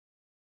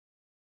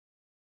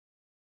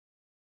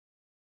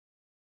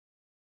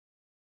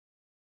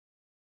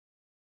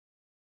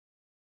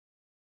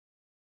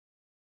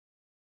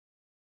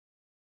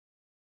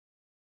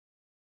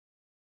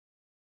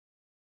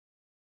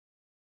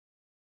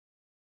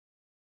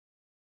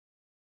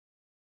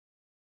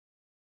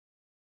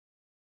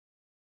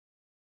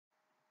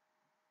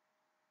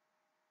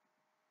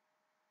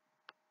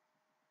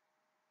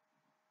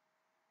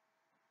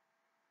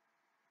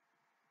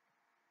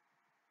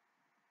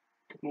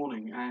Good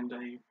morning and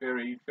a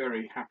very,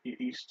 very happy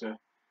Easter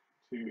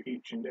to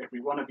each and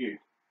every one of you.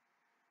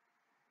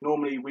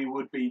 Normally we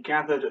would be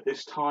gathered at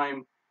this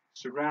time,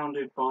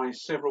 surrounded by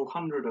several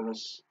hundred of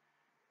us,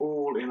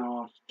 all in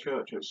our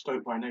church at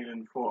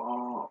Stoke-by-Nayland for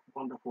our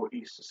wonderful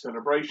Easter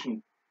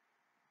celebration.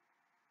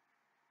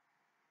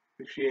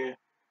 This year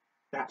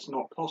that's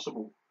not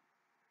possible,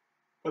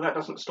 but that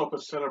doesn't stop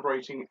us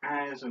celebrating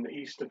as an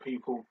Easter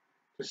people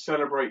to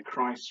celebrate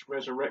Christ's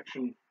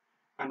resurrection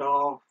and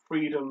our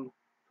freedom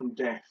from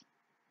death.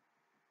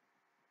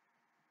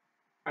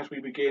 As we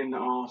begin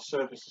our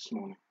service this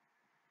morning,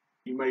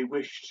 you may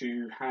wish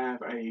to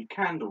have a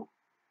candle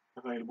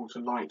available to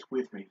light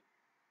with me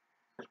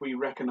as we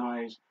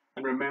recognise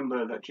and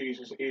remember that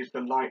Jesus is the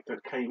light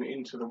that came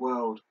into the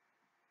world.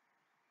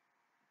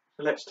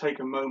 So let's take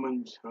a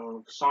moment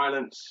of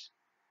silence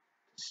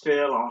to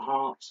still our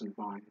hearts and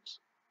minds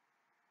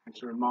and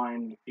to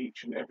remind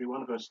each and every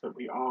one of us that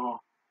we are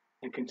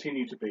and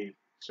continue to be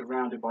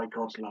surrounded by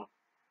God's love.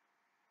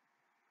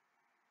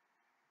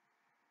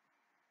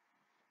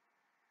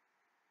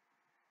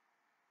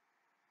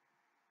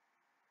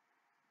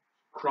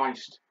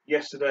 Christ,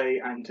 yesterday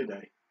and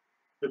today,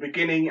 the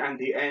beginning and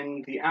the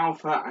end, the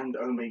Alpha and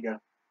Omega.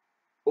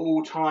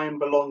 All time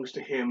belongs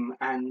to him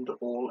and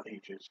all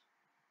ages.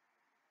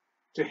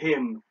 To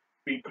him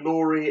be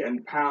glory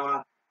and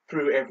power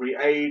through every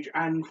age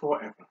and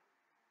forever.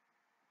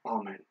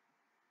 Amen.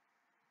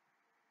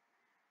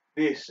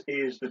 This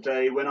is the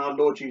day when our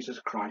Lord Jesus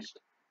Christ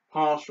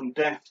passed from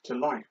death to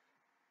life.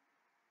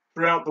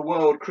 Throughout the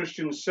world,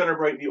 Christians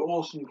celebrate the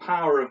awesome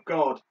power of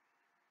God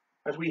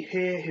as we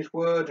hear his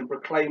word and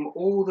proclaim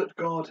all that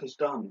God has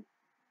done.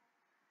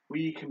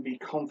 We can be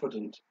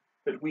confident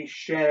that we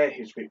share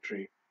his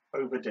victory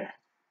over death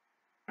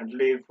and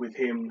live with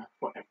him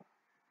forever.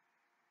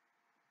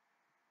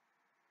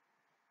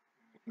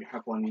 If you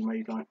have one, you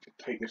may like to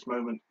take this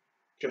moment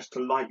just to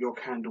light your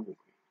candle with me.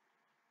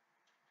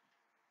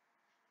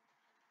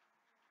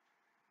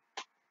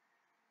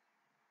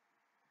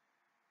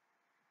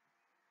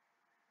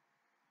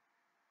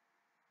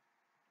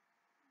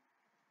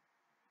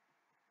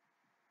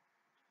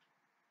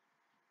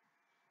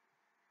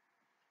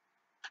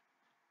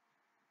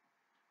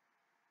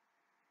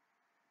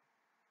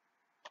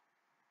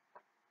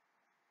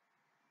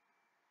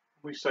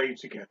 We say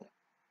together,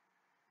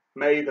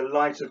 may the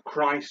light of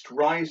Christ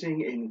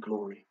rising in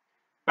glory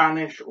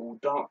banish all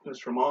darkness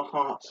from our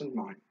hearts and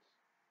minds.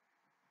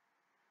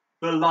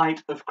 The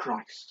light of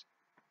Christ.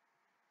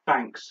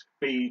 Thanks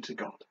be to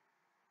God.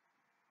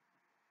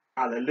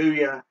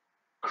 Alleluia.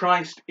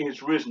 Christ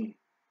is risen.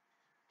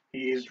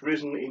 He is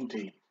risen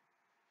indeed.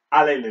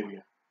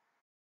 Alleluia.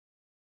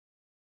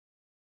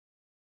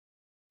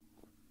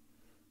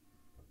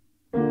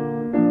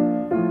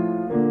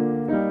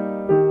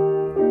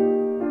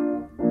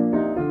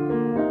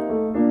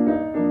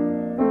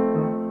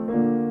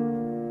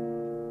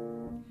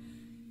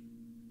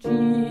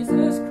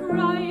 Jesus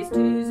Christ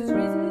is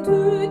risen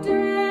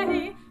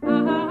today.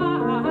 Alleluia.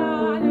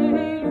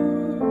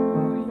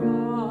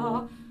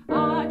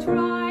 A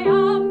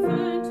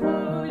triumphant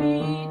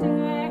holy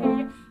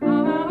day.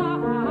 Alleluia.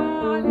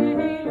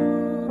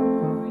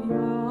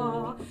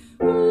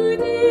 Who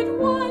did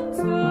once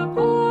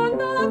upon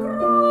the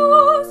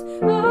cross,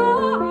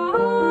 alleluia,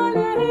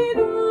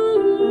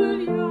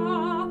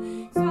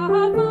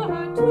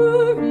 suffer to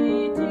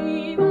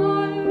redeem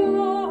our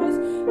loss.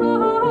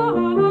 Alleluia.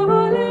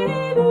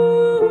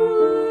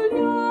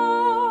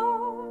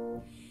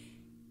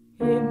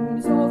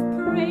 Hymns of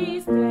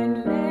praise then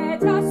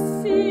let us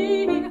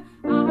sing.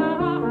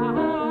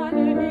 Alleluia.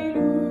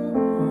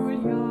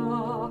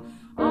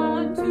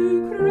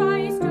 Unto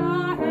Christ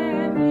our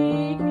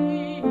heavenly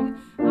King.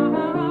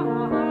 Alleluia.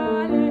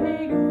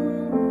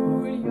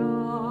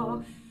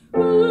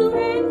 Who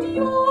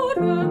endured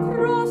the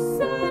cross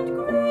and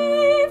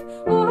grave.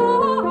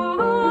 Alleluia.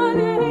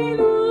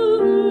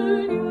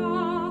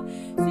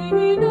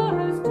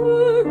 Sinners to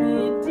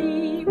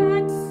redeem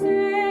and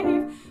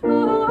save.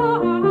 Alleluia.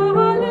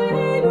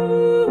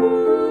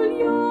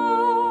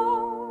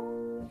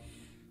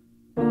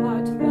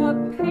 But the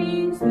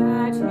pains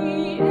that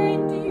he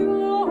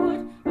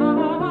endured,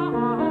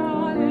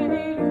 alleluia,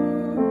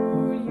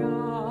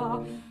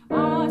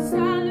 our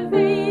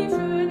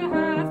salvation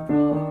hath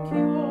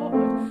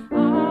procured,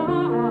 alleluia.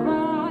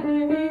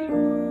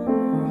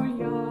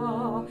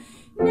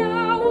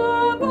 Now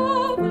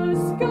above the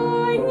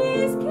sky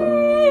is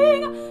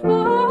King,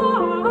 alleluia,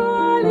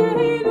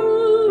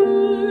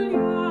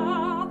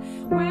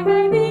 where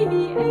the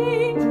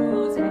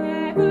angels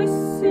ever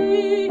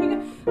sing,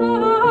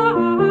 alleluia.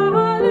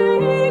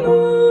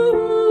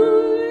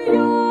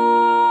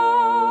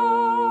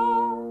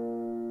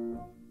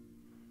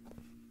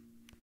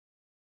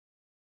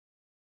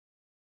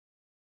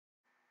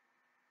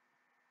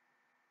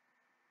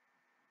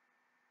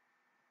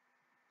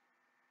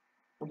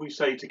 And we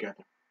say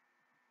together,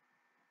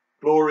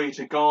 glory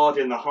to God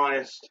in the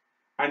highest,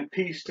 and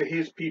peace to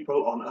his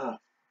people on earth.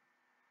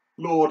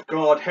 Lord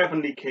God,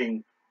 heavenly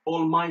King,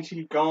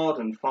 almighty God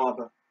and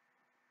Father,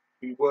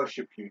 we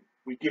worship you,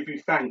 we give you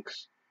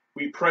thanks,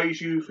 We praise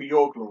you for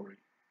your glory.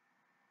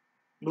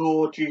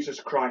 Lord Jesus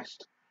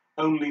Christ,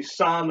 only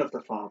Son of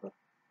the Father,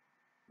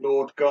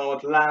 Lord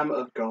God, Lamb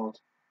of God,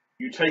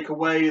 you take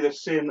away the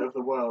sin of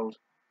the world.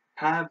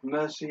 Have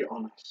mercy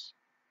on us.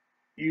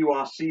 You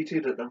are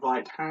seated at the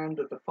right hand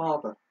of the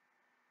Father.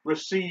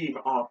 Receive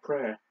our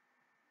prayer.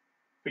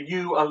 For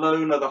you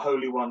alone are the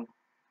Holy One.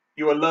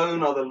 You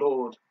alone are the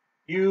Lord.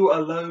 You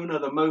alone are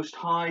the Most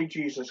High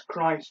Jesus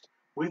Christ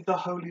with the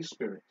Holy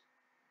Spirit,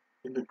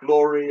 in the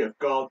glory of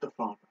God the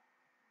Father.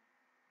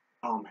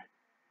 Amen.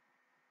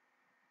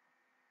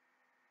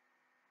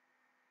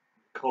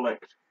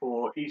 Collect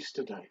for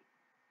Easter Day.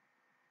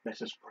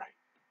 Let us pray.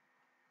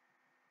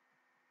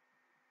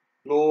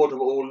 Lord of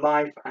all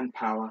life and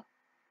power,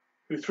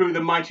 who through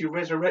the mighty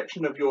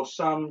resurrection of your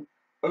Son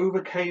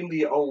overcame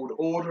the old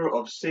order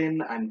of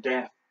sin and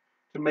death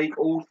to make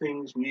all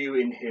things new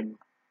in him,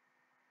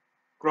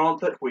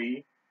 grant that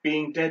we,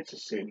 being dead to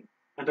sin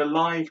and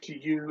alive to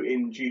you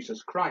in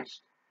Jesus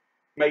Christ,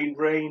 may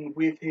reign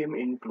with him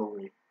in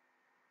glory,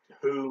 to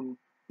whom,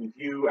 with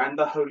you and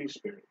the Holy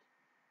Spirit,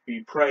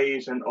 be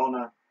praise and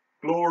honour,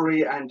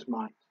 glory and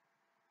might,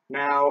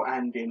 now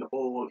and in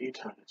all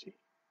eternity.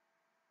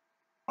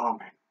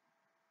 Amen.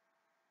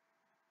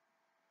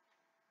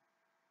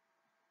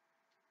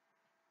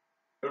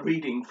 A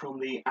reading from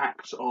the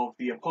Acts of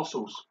the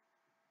Apostles.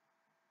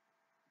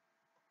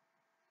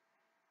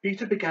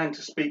 Peter began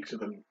to speak to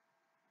them.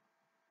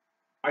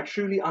 I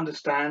truly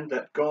understand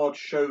that God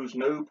shows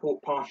no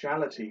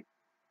partiality,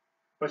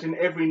 but in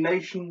every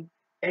nation,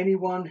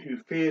 anyone who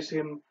fears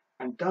him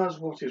and does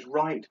what is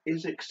right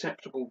is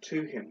acceptable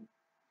to him.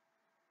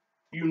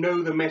 You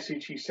know the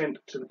message he sent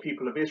to the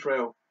people of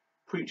Israel,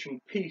 preaching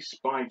peace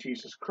by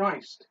Jesus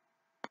Christ.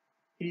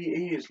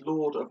 He is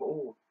Lord of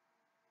all.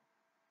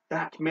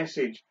 That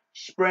message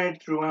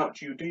spread throughout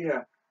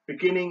Judea,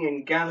 beginning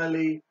in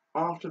Galilee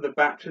after the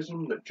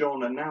baptism that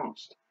John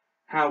announced,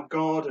 how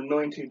God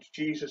anointed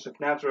Jesus of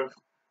Nazareth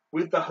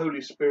with the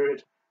Holy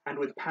Spirit and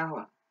with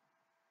power.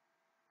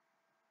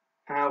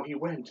 How he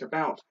went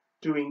about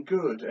doing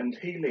good and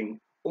healing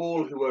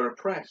all who were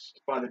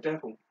oppressed by the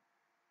devil.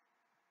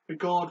 For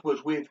God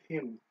was with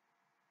him.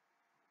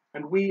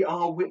 And we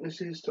are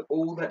witnesses to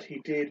all that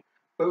he did,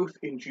 both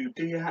in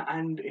Judea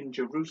and in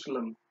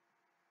Jerusalem.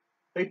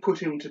 They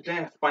put him to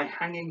death by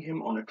hanging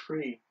him on a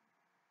tree.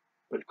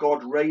 But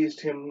God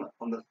raised him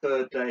on the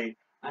third day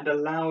and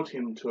allowed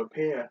him to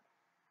appear,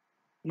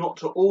 not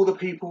to all the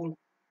people,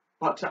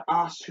 but to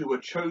us who were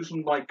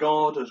chosen by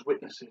God as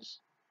witnesses,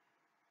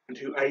 and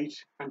who ate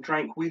and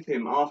drank with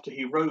him after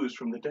he rose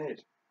from the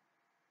dead.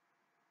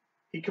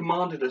 He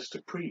commanded us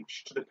to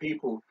preach to the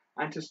people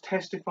and to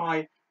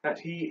testify that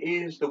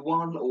he is the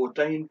one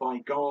ordained by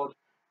God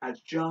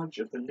as judge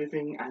of the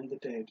living and the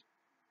dead.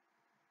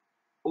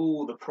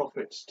 All the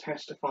prophets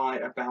testify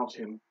about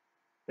him,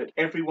 that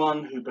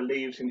everyone who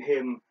believes in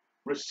him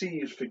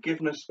receives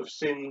forgiveness of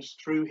sins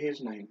through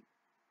his name.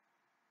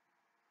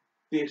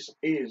 This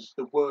is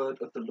the word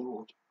of the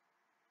Lord.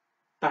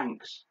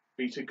 Thanks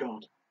be to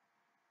God.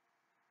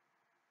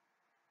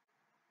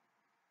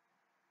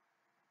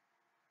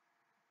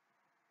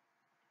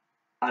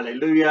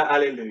 Alleluia,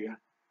 alleluia.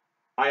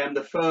 I am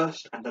the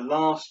first and the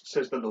last,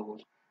 says the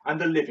Lord,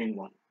 and the living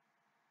one.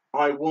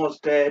 I was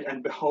dead,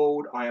 and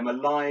behold, I am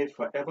alive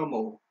for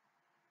evermore.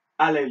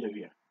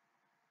 Alleluia.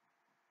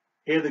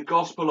 Hear the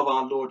gospel of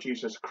our Lord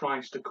Jesus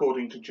Christ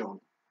according to John.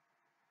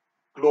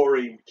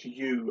 Glory to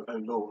you, O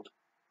Lord.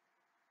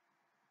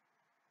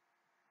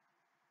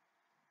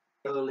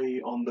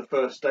 Early on the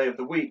first day of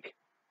the week,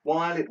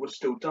 while it was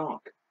still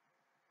dark,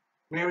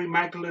 Mary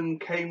Magdalene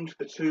came to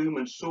the tomb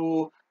and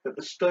saw that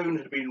the stone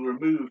had been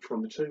removed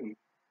from the tomb.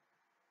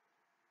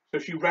 So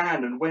she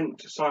ran and went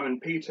to Simon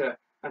Peter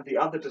and the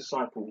other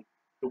disciple,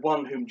 the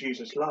one whom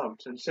Jesus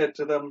loved, and said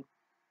to them,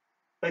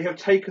 "They have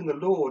taken the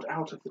Lord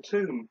out of the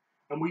tomb,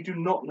 and we do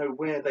not know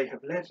where they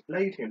have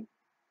laid him."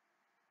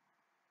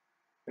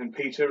 Then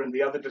Peter and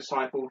the other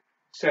disciple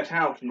set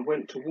out and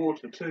went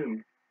towards the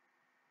tomb.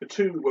 The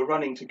two were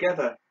running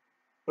together,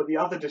 but the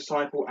other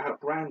disciple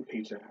outran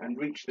Peter and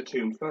reached the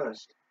tomb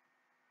first.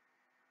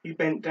 He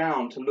bent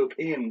down to look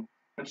in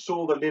and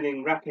saw the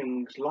linen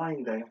wrappings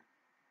lying there,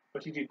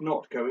 but he did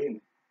not go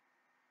in.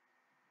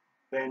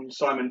 Then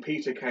Simon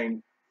Peter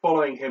came,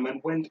 following him,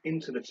 and went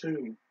into the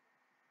tomb.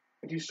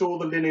 And he saw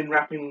the linen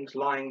wrappings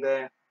lying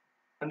there,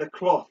 and the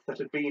cloth that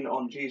had been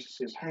on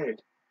Jesus'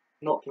 head,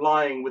 not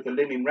lying with the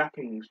linen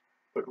wrappings,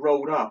 but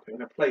rolled up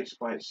in a place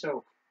by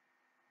itself.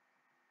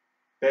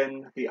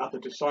 Then the other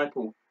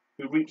disciple,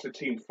 who reached the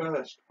tomb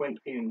first, went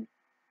in,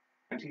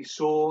 and he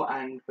saw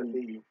and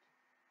believed.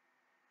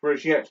 For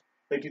as yet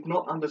they did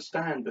not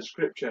understand the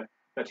scripture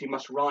that he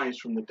must rise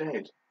from the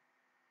dead.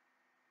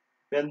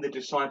 Then the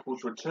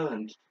disciples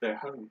returned to their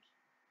homes.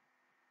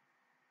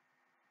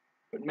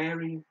 But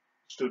Mary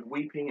stood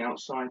weeping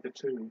outside the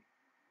tomb.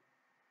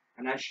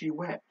 And as she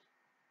wept,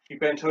 she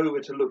bent over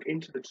to look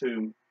into the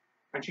tomb,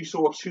 and she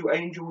saw two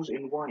angels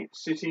in white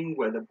sitting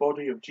where the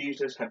body of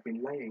Jesus had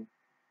been laying,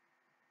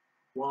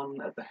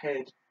 one at the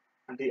head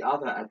and the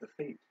other at the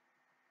feet.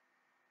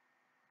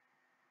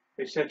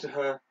 They said to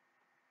her,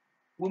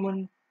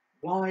 "Woman,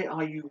 why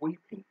are you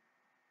weeping?"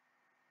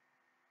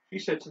 She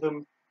said to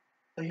them,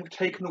 "They have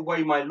taken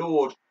away my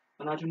Lord,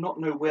 and I do not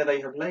know where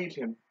they have laid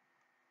him."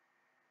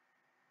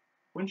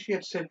 When she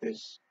had said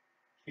this,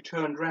 she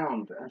turned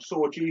round and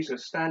saw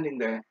Jesus standing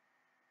there,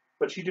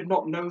 but she did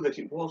not know that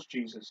it was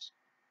Jesus.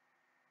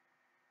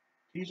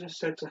 Jesus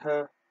said to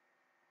her,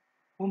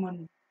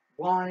 "Woman,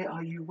 why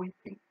are you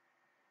weeping?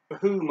 For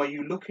whom are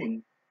you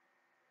looking?"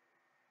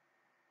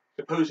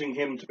 Supposing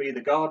him to be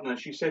the gardener,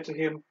 she said to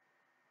him,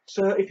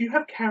 "Sir, if you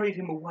have carried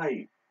him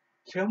away,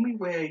 tell me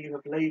where you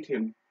have laid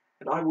him,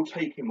 and I will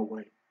take him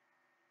away."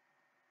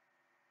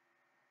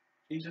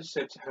 Jesus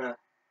said to her,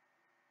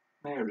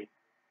 "Mary."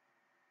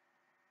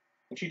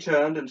 And she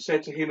turned and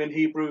said to him in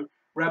Hebrew,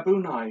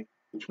 "Rabboni,"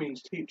 which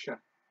means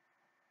teacher.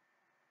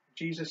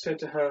 Jesus said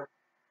to her,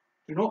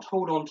 "Do not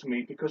hold on to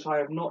me, because I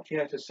have not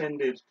yet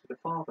ascended to the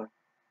Father.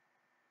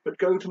 But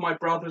go to my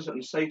brothers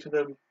and say to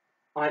them,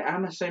 I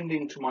am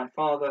ascending to my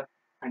Father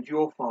and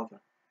your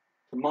Father,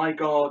 to my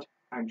God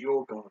and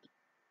your God."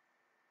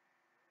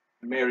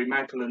 And Mary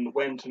Magdalene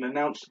went and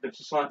announced to the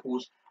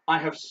disciples, "I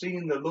have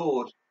seen the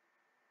Lord."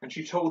 And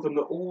she told them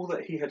that all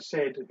that he had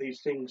said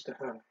these things to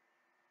her.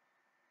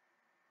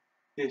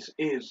 This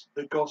is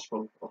the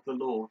gospel of the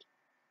Lord.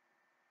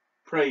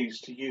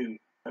 Praise to you,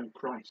 O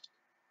Christ.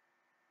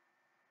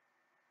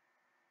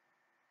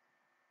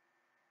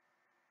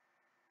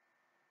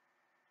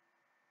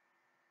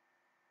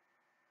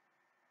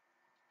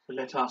 So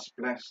let us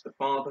bless the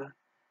Father,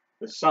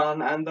 the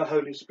Son, and the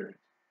Holy Spirit.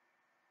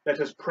 Let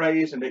us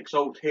praise and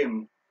exalt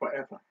him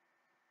forever.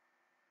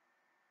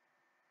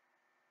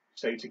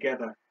 Say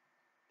together,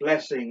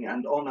 blessing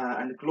and honour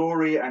and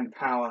glory and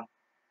power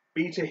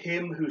be to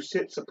him who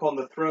sits upon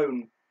the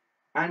throne,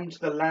 and to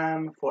the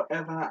Lamb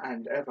forever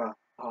and ever.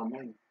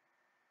 Amen.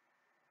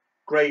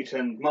 Great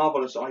and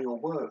marvellous are your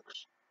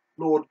works,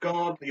 Lord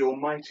God the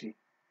Almighty.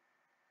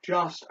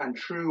 Just and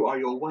true are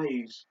your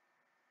ways,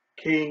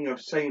 King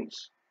of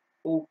saints,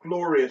 all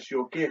glorious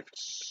your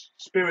gifts,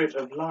 Spirit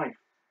of life.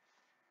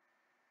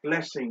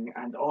 Blessing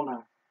and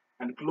honour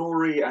and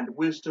glory and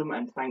wisdom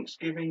and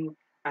thanksgiving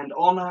and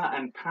honour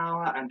and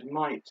power and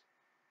might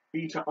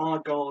be to our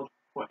God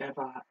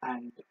forever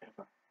and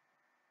ever.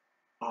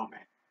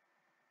 Amen.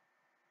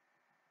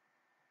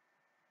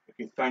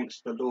 Give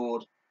thanks to the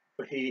Lord,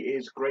 for he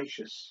is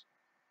gracious,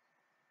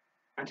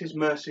 and his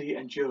mercy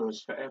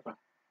endures forever.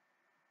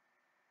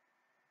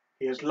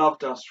 He has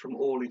loved us from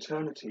all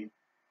eternity,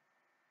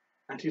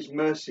 and his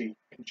mercy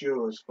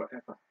endures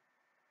forever.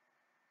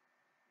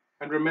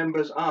 And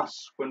remembers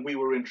us when we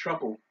were in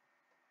trouble,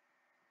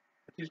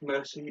 and his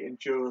mercy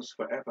endures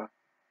forever.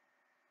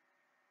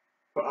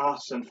 For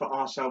us and for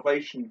our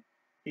salvation,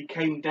 he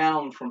came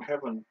down from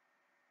heaven,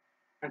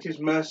 and his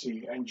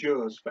mercy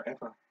endures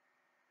forever.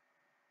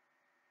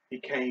 He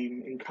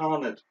came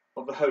incarnate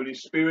of the Holy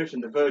Spirit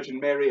and the Virgin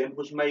Mary and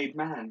was made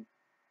man,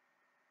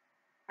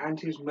 and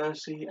his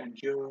mercy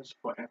endures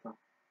forever.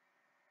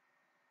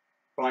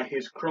 By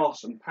his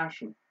cross and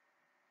passion,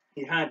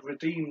 he had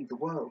redeemed the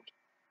world,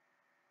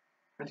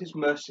 and his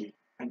mercy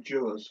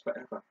endures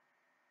forever.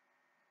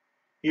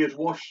 He has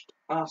washed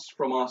us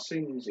from our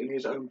sins in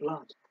his own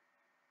blood,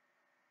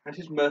 and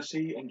his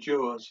mercy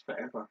endures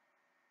forever.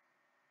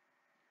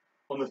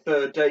 On the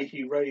third day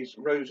he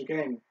rose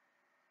again,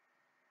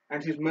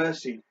 and his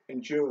mercy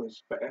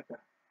endures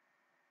forever.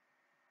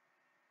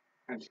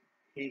 And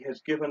he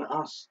has given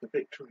us the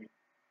victory,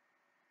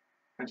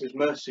 and his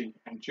mercy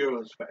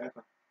endures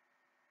forever.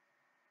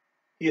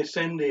 He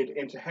ascended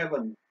into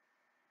heaven,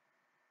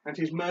 and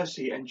his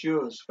mercy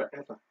endures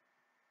forever.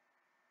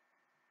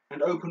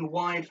 And opened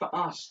wide for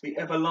us the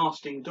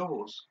everlasting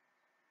doors,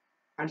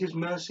 and his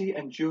mercy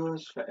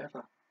endures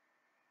forever.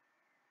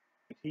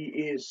 And he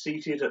is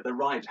seated at the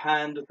right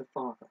hand of the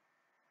Father,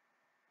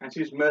 and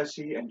his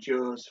mercy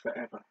endures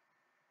forever,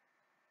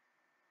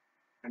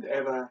 and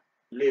ever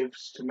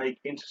lives to make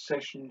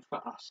intercession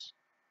for us,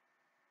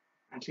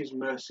 and his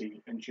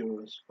mercy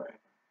endures forever.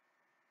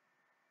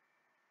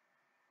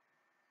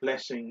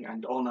 Blessing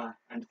and honour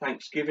and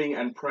thanksgiving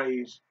and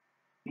praise,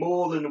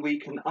 more than we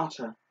can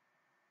utter,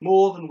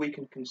 more than we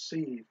can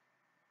conceive,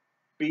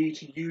 be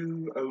to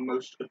you, O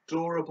most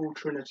adorable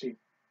Trinity,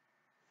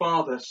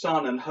 Father,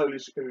 Son, and Holy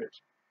Spirit,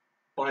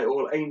 by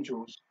all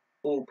angels,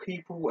 all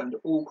people, and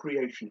all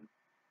creation,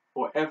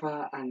 for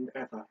ever and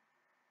ever.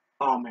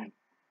 Amen.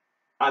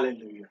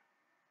 Alleluia.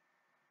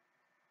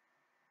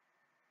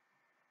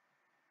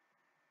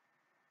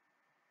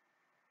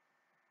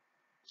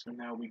 So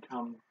now we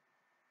come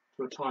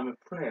to a time of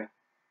prayer.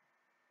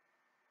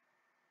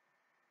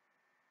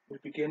 We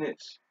begin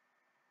it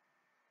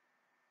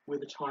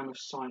with a time of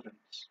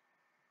silence.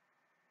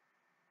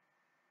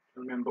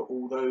 Remember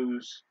all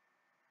those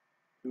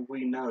who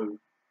we know,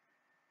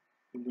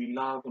 whom we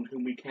love and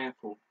whom we care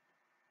for,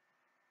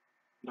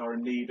 and are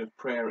in need of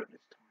prayer at this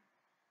time.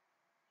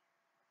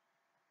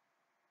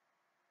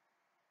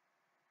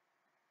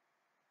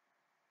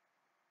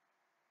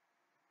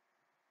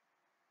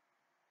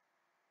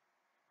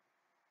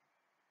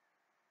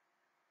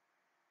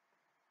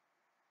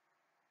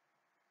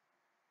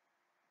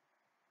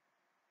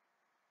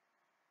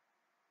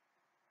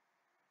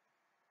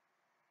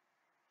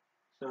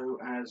 So,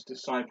 as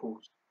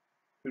disciples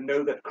who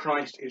know that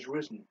Christ is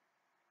risen,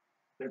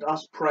 let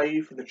us pray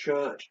for the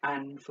church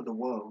and for the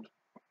world,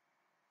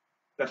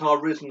 that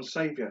our risen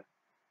Saviour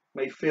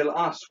may fill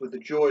us with the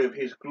joy of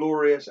his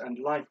glorious and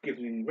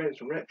life-giving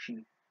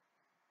resurrection.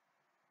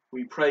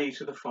 We pray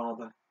to the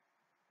Father.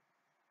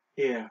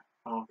 Hear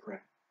our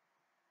prayer.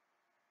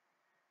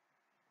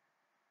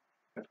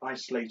 That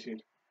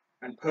isolated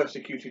and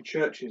persecuted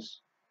churches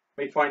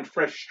may find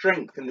fresh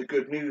strength in the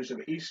good news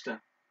of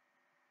Easter.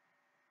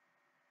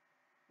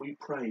 We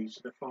pray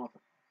to the Father.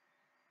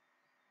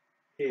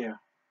 Hear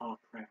our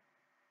prayer.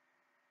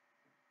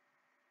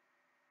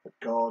 That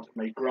God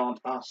may grant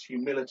us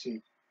humility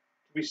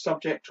to be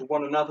subject to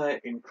one another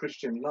in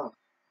Christian love.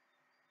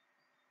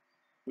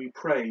 We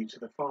pray to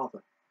the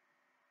Father.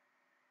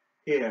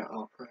 Hear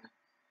our prayer.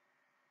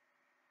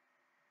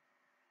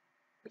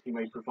 That he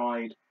may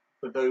provide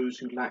for those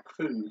who lack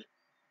food,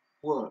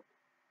 work,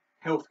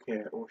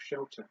 healthcare or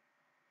shelter.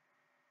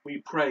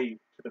 We pray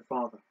to the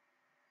Father.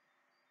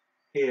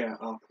 Hear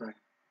our prayer.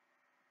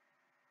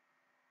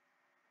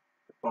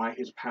 That by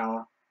his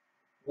power,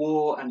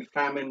 war and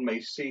famine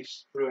may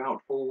cease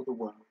throughout all the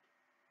world.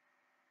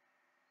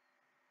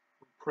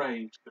 We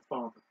pray to the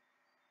Father.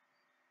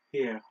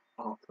 Hear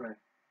our prayer.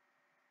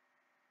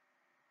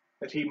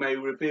 That he may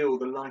reveal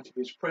the light of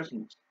his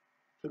presence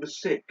to the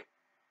sick,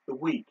 the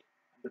weak,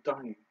 and the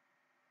dying,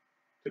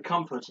 to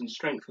comfort and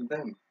strengthen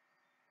them.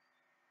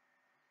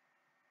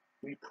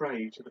 We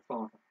pray to the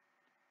Father.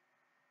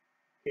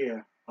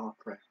 Hear our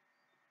prayer.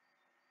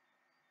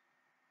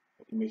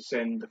 That he may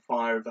send the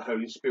fire of the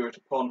Holy Spirit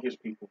upon his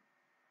people,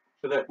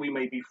 so that we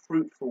may be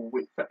fruitful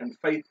and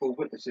faithful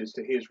witnesses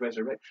to his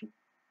resurrection.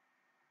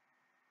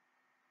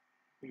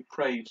 We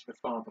pray to the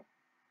Father.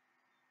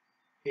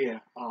 Hear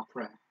our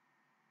prayer.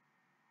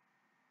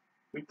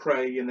 We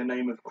pray in the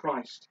name of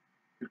Christ,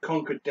 who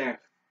conquered death,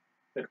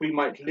 that we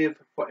might live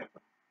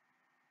forever.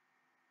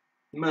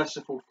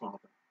 Merciful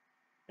Father,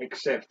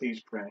 accept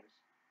these prayers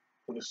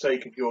for the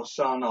sake of your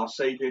Son, our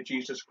Saviour,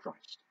 Jesus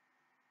Christ.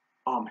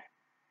 Amen.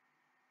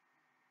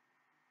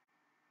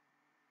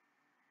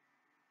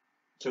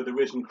 So the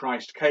risen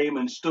Christ came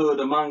and stood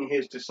among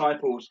his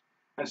disciples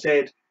and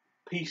said,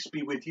 "Peace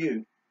be with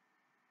you."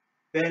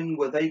 Then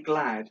were they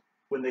glad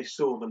when they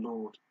saw the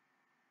Lord.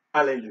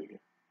 Alleluia.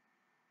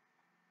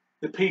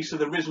 The peace of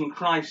the risen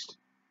Christ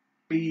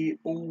be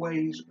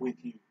always with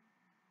you.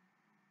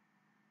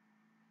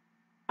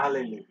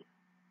 Alleluia.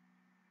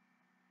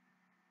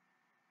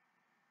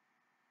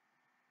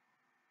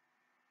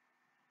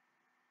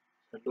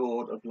 The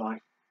Lord of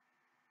life,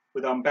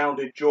 with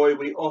unbounded joy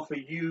we offer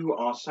you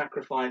our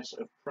sacrifice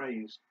of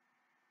praise.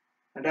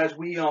 And as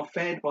we are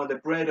fed by the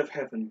bread of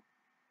heaven,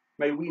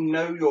 may we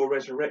know your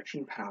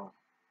resurrection power,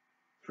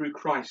 through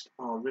Christ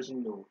our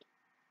risen Lord.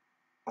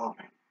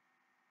 Amen.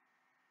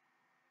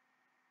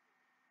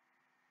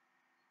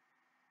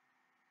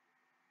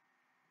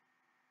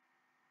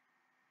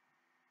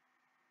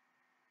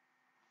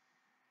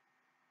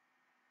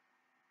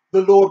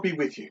 The Lord be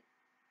with you,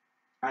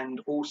 and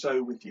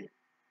also with you.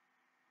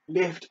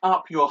 Lift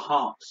up your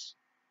hearts.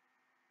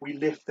 We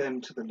lift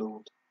them to the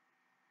Lord.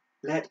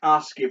 Let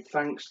us give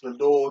thanks to the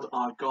Lord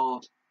our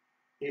God.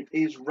 It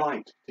is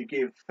right to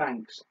give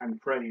thanks and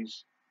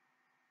praise.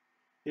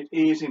 It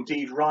is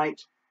indeed right,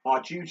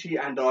 our duty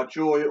and our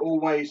joy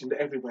always and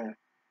everywhere,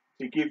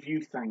 to give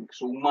you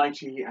thanks,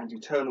 Almighty and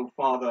Eternal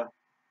Father,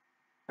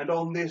 and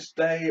on this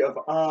day of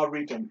our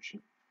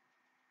redemption,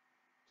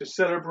 to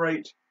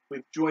celebrate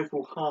with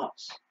joyful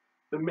hearts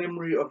the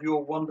memory of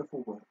your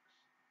wonderful works.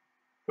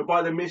 For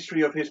by the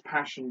mystery of his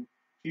passion,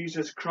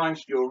 Jesus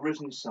Christ, your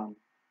risen Son,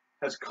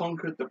 has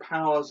conquered the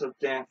powers of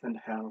death and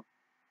hell,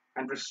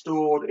 and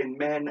restored in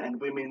men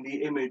and women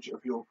the image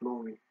of your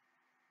glory.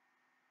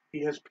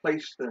 He has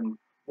placed them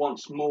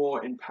once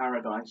more in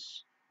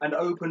paradise, and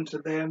opened to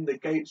them the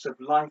gates of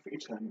life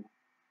eternal.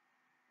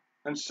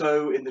 And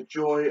so, in the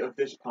joy of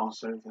this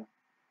Passover,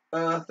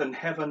 earth and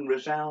heaven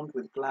resound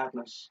with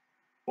gladness,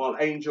 while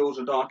angels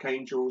and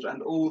archangels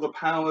and all the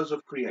powers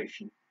of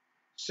creation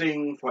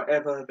sing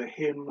forever the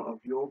hymn of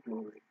your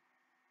glory.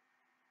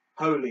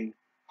 Holy,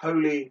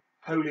 holy,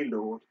 holy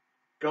Lord,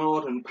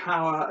 God and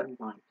power and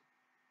might,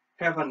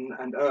 heaven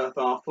and earth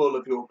are full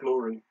of your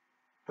glory.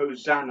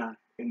 Hosanna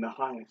in the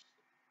highest.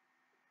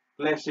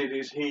 Blessed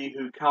is he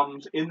who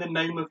comes in the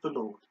name of the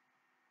Lord.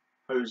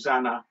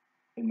 Hosanna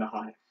in the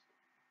highest.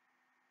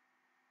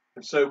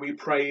 And so we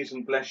praise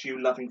and bless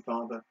you, loving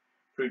Father,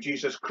 through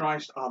Jesus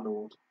Christ our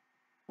Lord.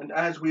 And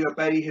as we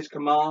obey his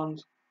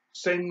command,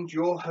 send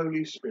your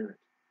Holy Spirit,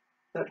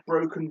 that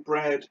broken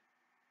bread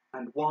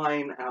and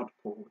wine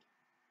outpoured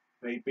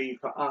may be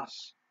for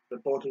us the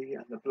body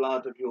and the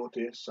blood of your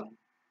dear Son,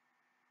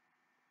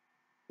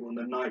 who on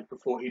the night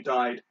before he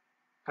died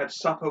had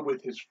supper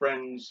with his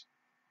friends,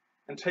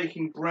 and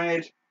taking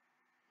bread,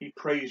 he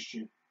praised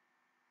you.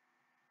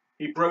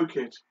 He broke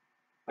it,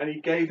 and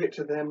he gave it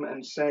to them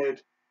and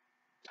said,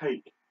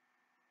 "Take,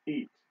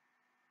 eat.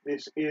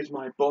 This is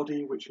my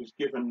body which is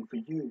given for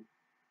you.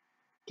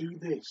 Do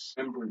this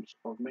in remembrance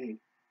of me."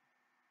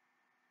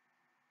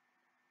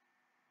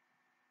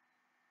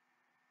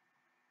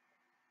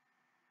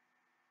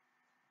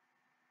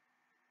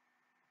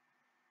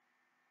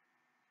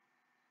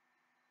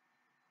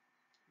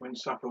 When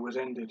supper was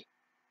ended,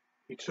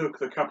 he took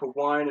the cup of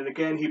wine, and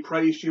again he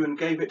praised you and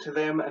gave it to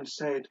them and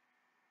said,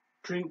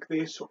 "Drink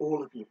this,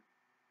 all of you.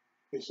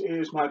 This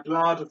is my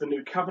blood of the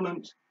new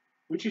covenant,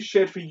 which is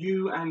shed for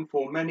you and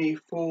for many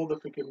for the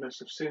forgiveness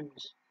of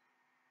sins.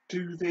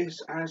 Do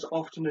this as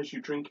often as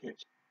you drink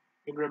it,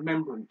 in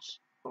remembrance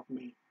of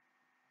me."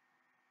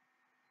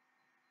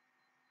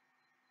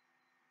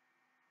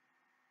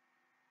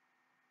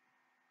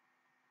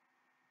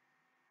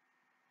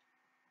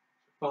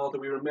 Father,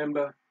 we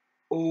remember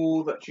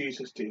all that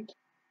Jesus did,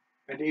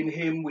 and in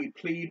him we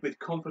plead with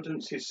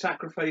confidence his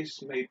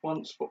sacrifice made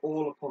once for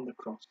all upon the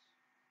cross.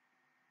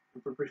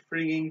 And for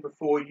bringing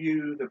before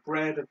you the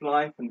bread of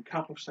life and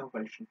cup of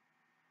salvation,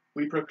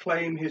 we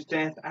proclaim his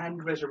death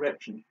and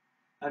resurrection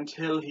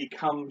until he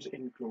comes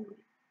in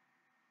glory.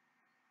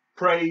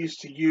 Praise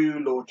to you,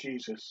 Lord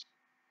Jesus.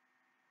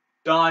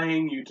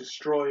 Dying, you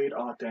destroyed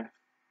our death.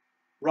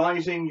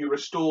 Rising, you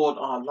restored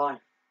our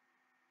life.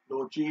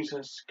 Lord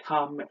Jesus,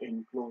 come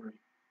in glory.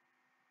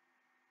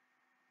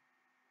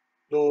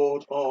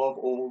 Lord of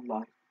all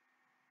life,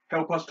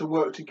 help us to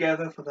work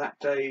together for that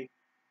day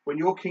when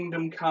your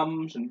kingdom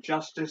comes and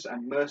justice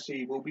and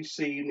mercy will be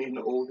seen in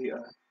all the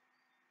earth.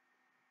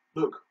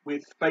 Look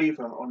with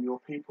favour on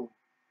your people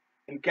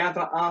and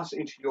gather us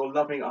into your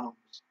loving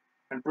arms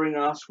and bring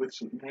us with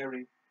St.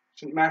 Mary,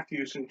 St.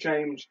 Matthew, St.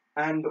 James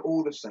and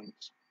all the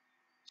saints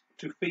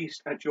to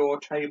feast at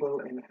your table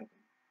in heaven.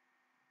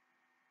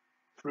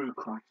 Through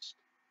Christ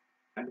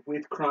and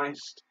with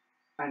Christ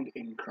and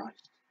in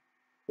Christ.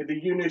 With the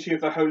unity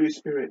of the Holy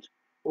Spirit,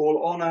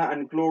 all honour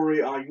and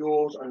glory are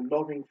yours, O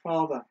loving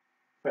Father,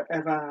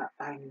 forever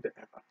and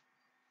ever.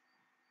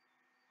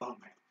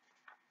 Amen.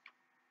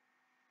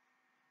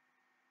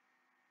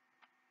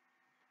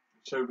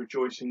 So,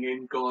 rejoicing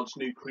in God's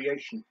new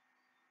creation,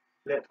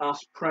 let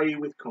us pray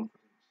with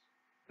confidence,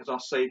 as our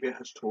Saviour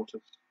has taught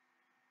us.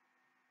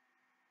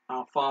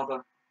 Our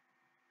Father,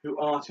 who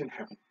art in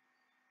heaven,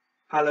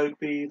 hallowed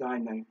be thy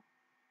name.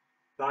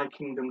 Thy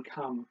kingdom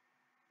come,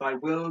 thy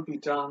will be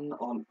done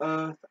on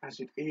earth as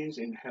it is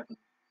in heaven.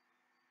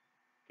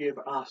 Give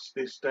us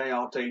this day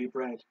our daily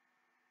bread,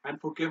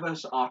 and forgive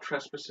us our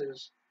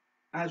trespasses,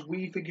 as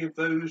we forgive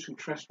those who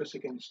trespass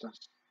against us.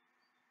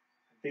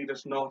 And lead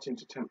us not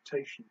into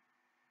temptation,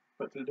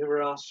 but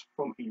deliver us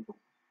from evil.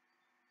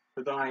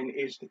 For thine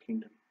is the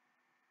kingdom,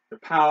 the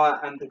power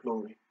and the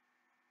glory,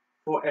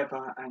 for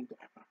ever and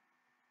ever.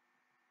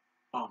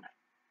 Amen.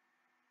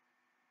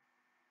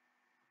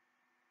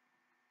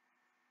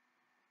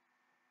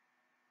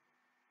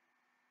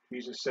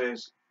 Jesus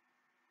says,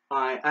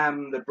 "I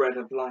am the bread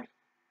of life,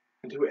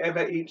 and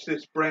whoever eats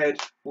this bread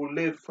will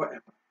live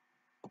forever."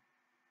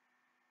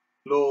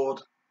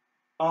 Lord,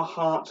 our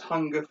hearts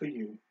hunger for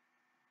you.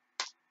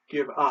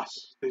 Give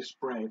us this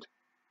bread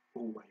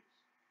always.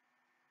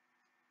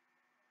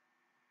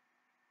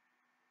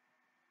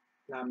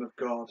 Lamb of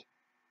God,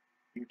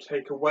 you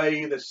take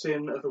away the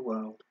sin of the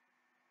world.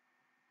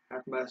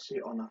 Have mercy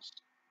on us.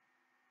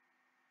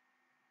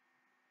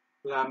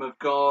 Lamb of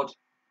God,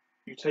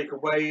 you take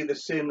away the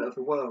sin of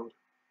the world.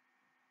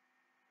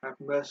 Have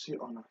mercy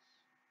on us.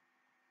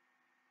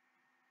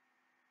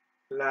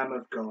 Lamb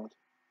of God,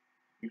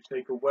 you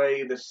take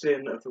away the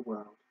sin of the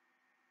world.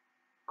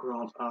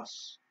 Grant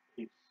us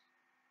peace.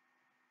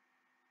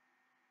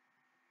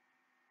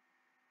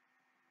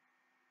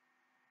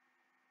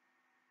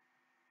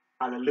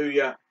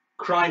 Alleluia.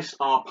 Christ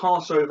our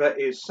Passover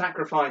is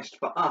sacrificed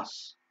for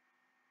us.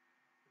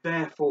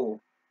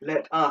 Therefore,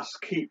 let us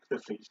keep the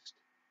feast.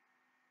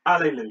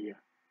 Alleluia.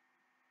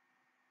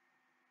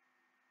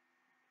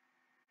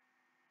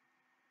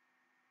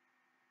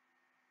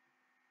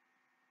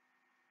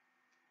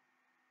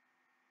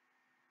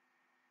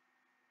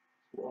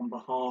 On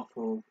behalf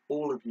of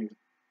all of you,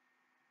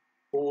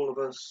 all of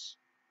us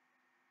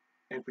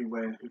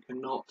everywhere who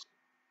cannot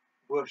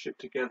worship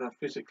together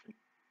physically,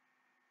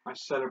 I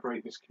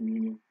celebrate this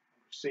communion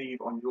and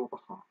receive on your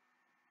behalf.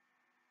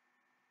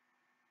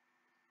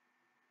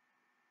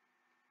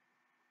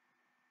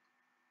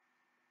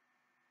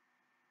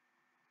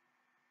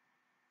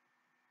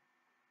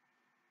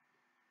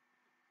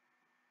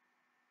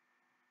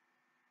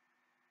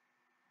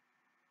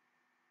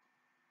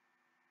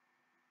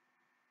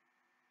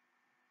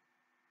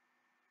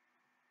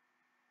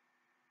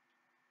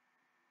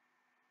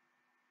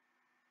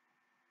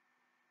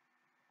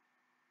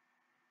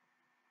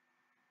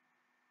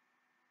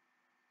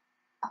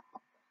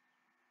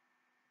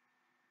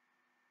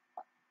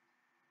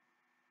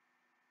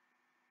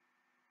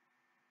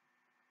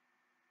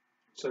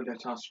 So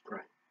let us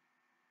pray.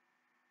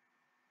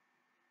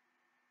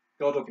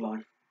 God of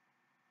life,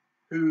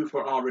 who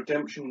for our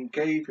redemption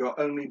gave your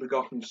only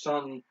begotten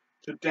Son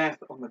to death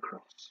on the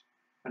cross,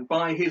 and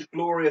by his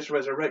glorious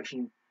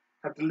resurrection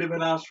have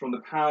delivered us from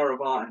the power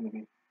of our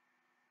enemy,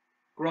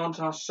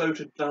 grant us so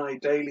to die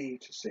daily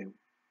to sin,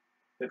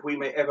 that we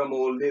may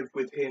evermore live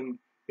with him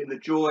in the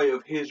joy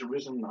of his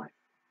risen life,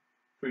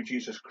 through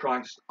Jesus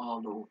Christ our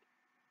Lord.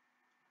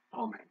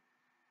 Amen.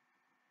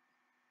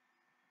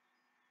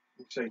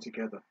 We say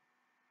together,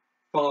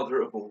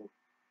 Father of all,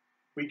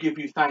 We give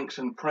you thanks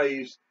and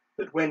praise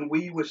that when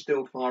we were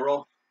still far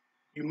off,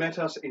 you met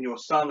us in your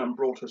Son and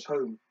brought us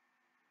home.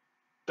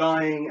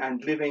 Dying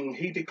and living,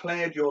 he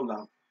declared your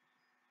love,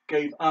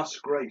 gave us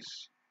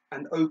grace,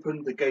 and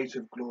opened the gate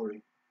of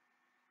glory.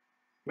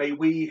 May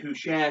we who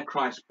share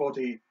Christ's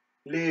body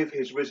live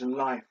his risen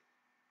life.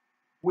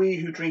 We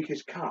who drink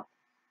his cup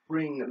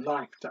bring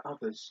life to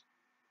others.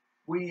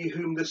 We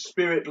whom the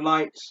Spirit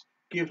lights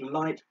give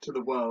light to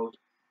the world.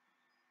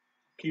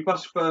 Keep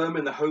us firm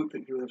in the hope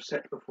that you have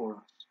set before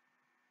us,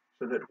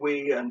 so that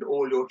we and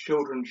all your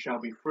children shall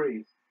be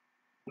free,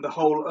 and the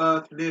whole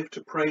earth live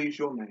to praise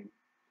your name.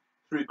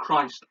 Through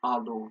Christ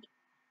our Lord.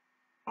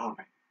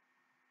 Amen.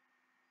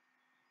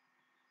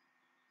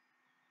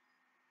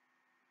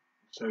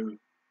 So we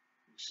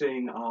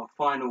sing our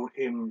final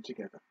hymn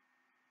together.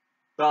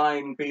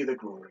 Thine be the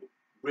glory,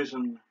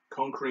 risen,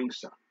 conquering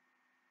Son.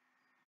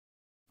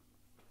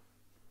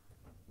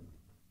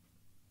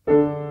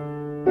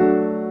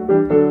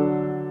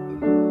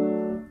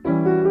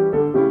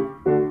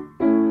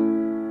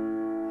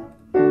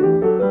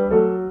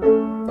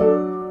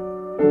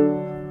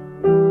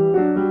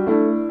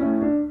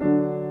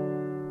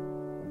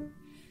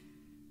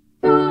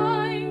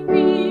 Thine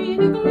be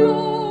the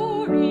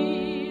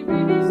glory,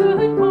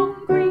 risen,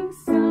 conquering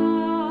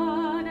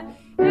Son.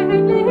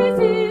 Endless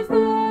is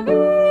the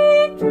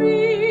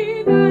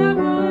victory that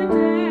our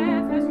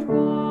death has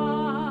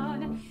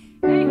won.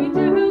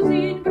 Angels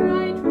in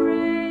bright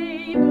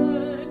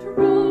raiment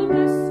roll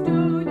the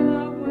stone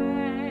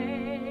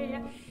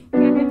away.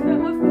 Get the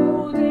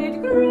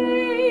folded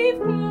grave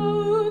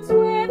clothes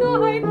where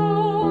thy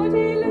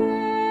body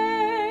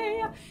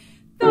lay.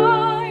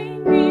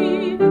 Thine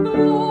be the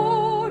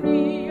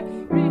glory,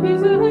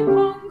 risen,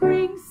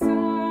 conquering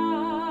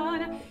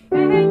Son.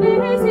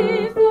 Endless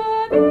is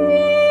the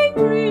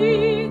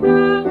victory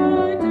that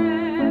our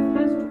death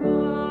has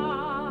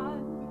won.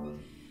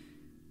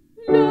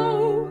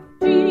 Lo,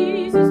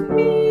 Jesus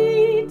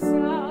meets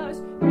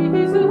us,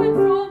 risen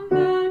from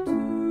the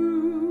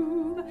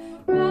tomb.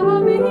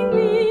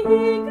 Lovingly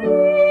he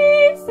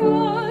greets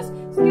us,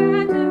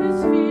 scatters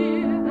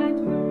fear and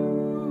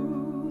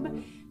gloom.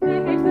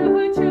 Let the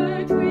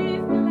church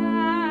with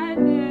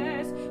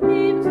gladness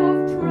hymns of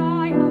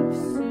triumph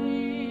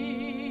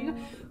sing.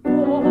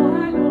 For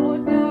our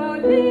Lord now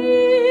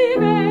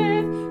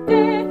liveth,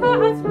 death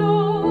hath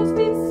lost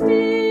its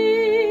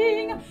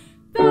sting.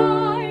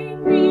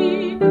 Thine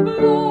be the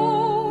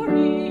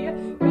glory,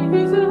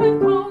 risen,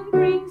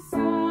 conquering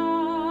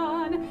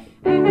Son.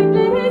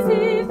 Endless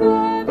is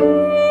the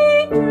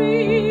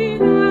victory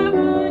that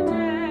our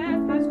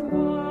death has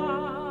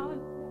won.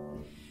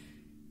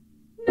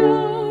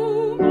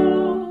 No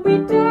more we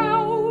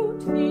doubt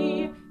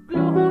thee,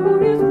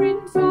 glorious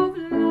Prince of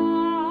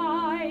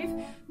life.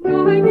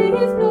 Life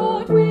is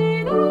not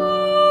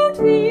without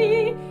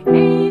thee,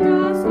 aid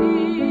us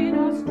in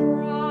our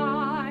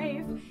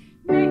strife.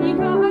 Make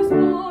us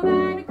more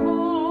than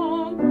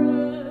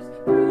conquerors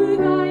through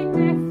thy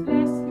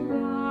deathless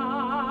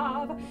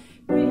love.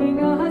 Bring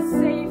us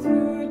safe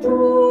through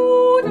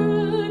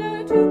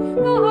Jordan to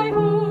thy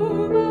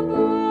home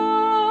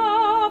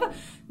above.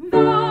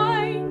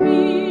 Thine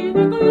be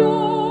the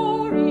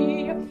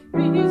glory,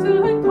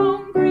 risen,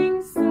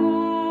 conquering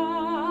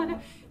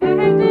Son.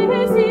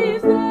 Endless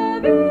is the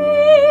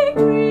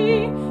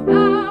victory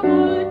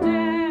our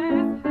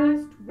death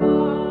has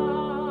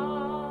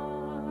won.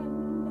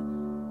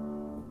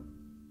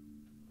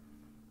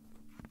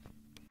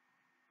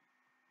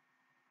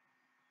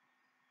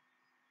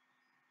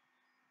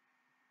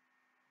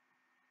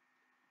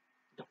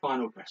 The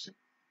final blessing.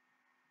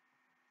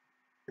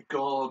 The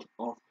God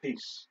of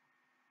peace,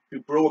 who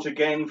brought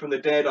again from the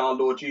dead our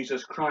Lord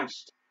Jesus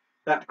Christ,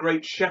 that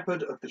great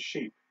shepherd of the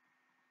sheep,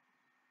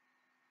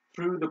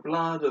 through the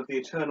blood of the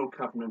eternal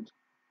covenant,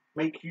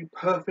 make you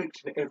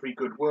perfect in every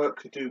good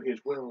work to do his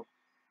will,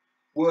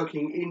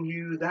 working in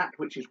you that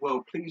which is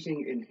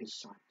well-pleasing in his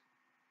sight.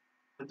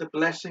 And the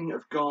blessing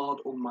of God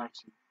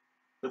Almighty,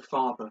 the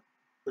Father,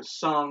 the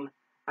Son,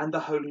 and the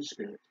Holy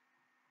Spirit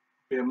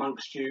be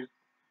amongst you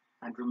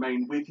and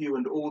remain with you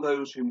and all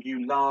those whom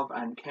you love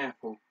and care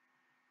for,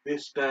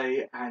 this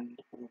day and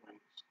always.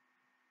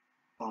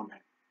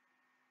 Amen.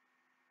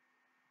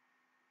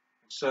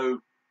 So,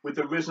 with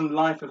the risen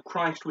life of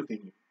Christ within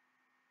you,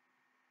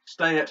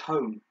 stay at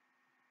home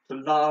to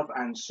love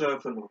and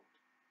serve the Lord.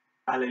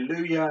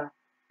 Alleluia,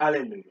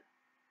 alleluia.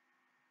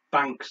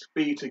 Thanks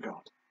be to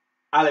God.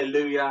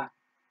 Alleluia,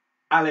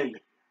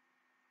 alleluia.